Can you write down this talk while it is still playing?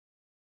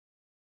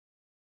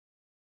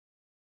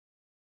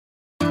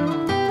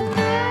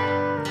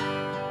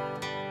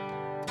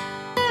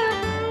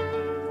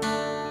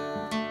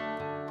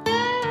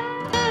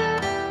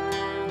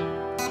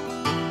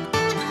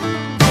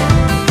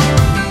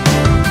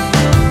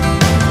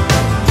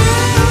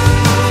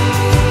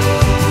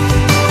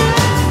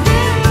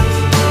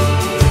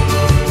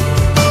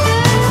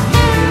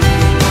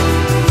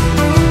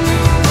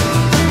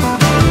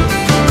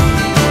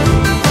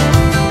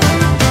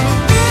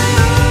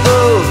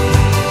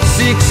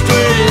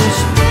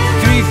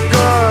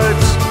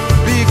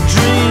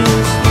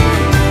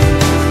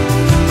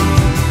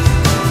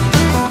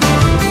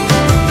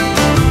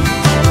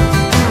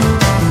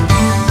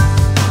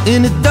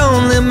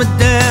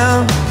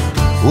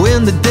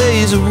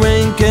days of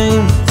rain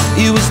came,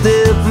 he was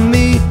there for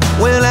me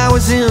when I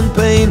was in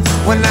pain.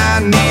 When I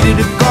needed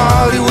a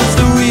call, he was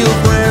the real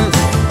friend.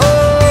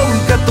 Oh, he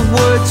got the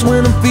words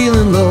when I'm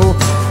feeling low,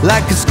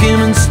 like a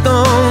skimming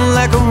stone,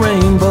 like a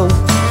rainbow.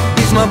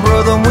 He's my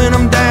brother when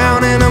I'm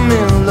down and I'm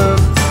in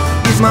love.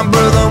 He's my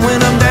brother when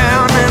I'm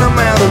down and I'm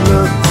out of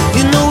love.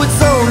 You know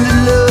it's only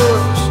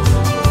love,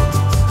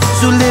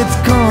 so let's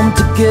come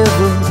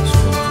together.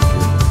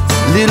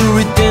 Little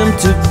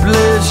redemptive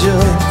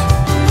pleasure.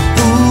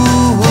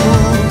 Ooh,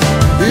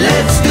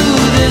 let's do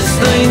this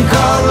thing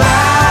called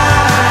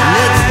life.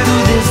 Let's do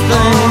this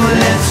thing,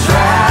 let's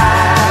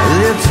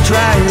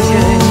try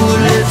again. Ooh,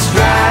 let's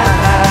try it.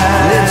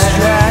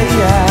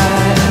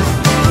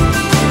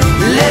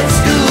 Let's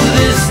do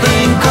this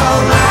thing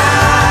called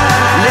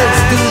life. Let's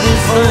do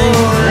this thing,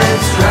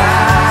 let's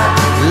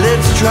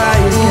try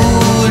again.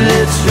 Ooh,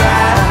 let's try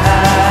it.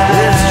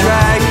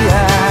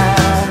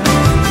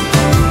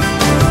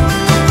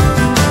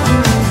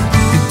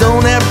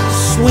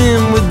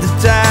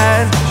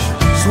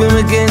 Swim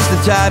against the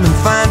tide and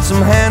find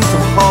some hand to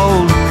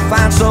hold.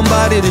 Find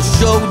somebody to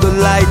show the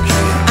light.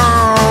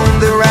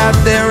 They're out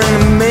there in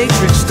the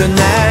matrix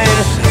tonight.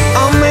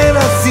 Oh man,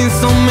 I've seen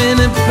so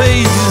many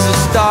pages of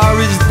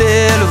stories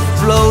that have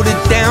floated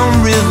down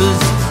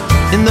rivers.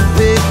 And the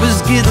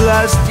papers get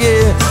lost,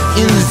 yeah,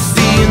 in the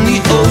sea, in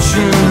the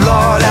ocean.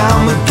 Lord,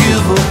 I'm a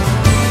giver.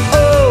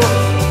 Oh,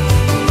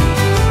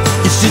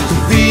 it's just a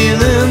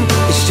feeling.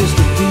 It's just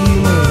a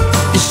feeling.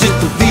 It's just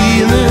a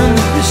feeling.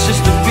 It's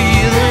just a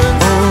feeling.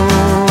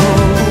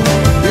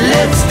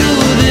 Let's do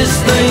this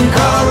thing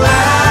called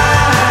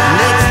life.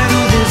 Let's do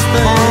this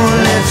thing. Oh,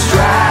 let's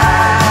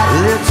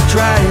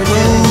try it.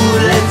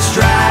 Ooh, let's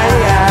try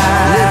it.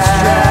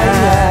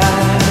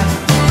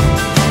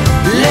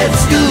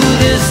 Let's do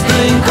this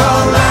thing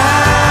called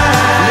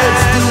life.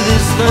 Let's do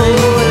this thing.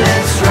 Oh,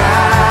 let's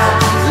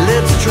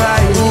try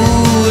it.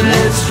 Ooh,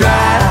 let's try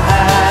it.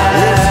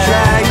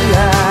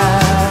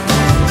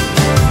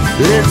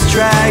 Let's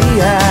try it.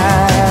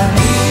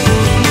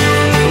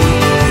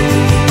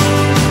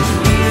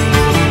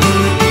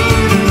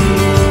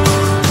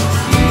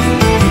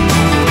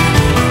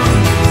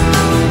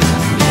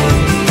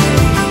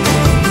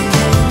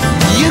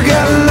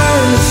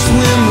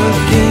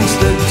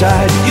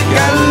 You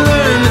gotta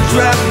learn to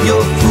drop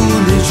your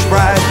foolish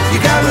pride. You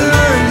gotta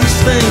learn these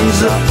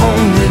things are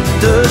only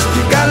dust.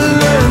 You gotta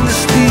learn the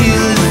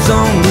steel is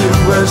only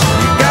rust.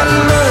 You gotta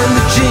learn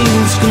the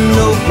chains can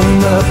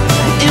open up.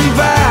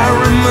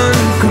 Environment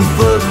can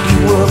fuck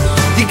you up.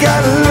 You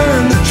gotta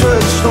learn the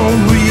drugs don't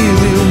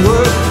really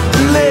work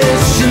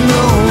unless you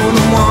know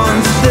the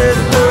ones that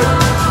hurt.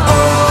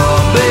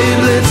 Oh babe,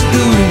 let's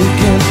do it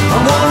again. I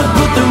wanna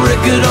put the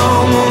record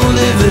on,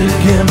 wanna live it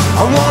again.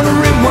 I wanna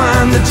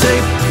rewind the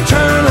tape,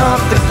 turn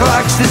off the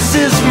clocks, this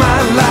is my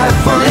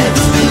life.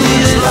 Let's do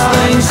this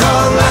thing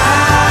called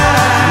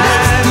life.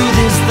 Let's do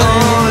this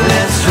thing,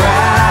 let's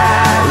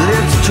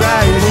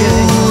try it.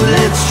 Ooh,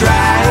 let's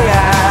try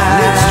it.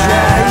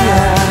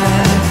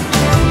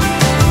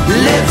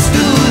 Let's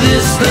do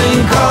this thing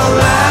called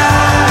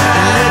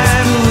life. Let's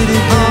do it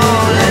again.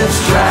 Oh, let's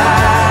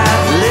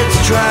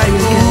try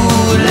it.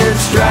 Ooh,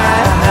 let's try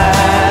it.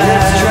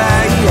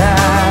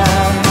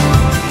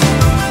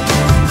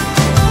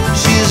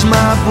 She's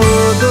my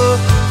brother,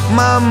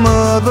 my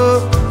mother,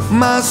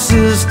 my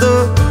sister,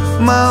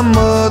 my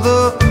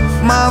mother,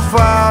 my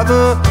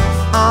father.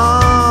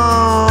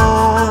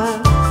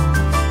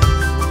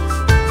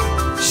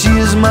 She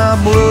is my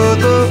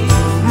brother,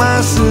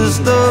 my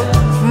sister,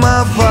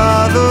 my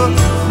father,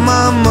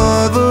 my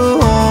mother.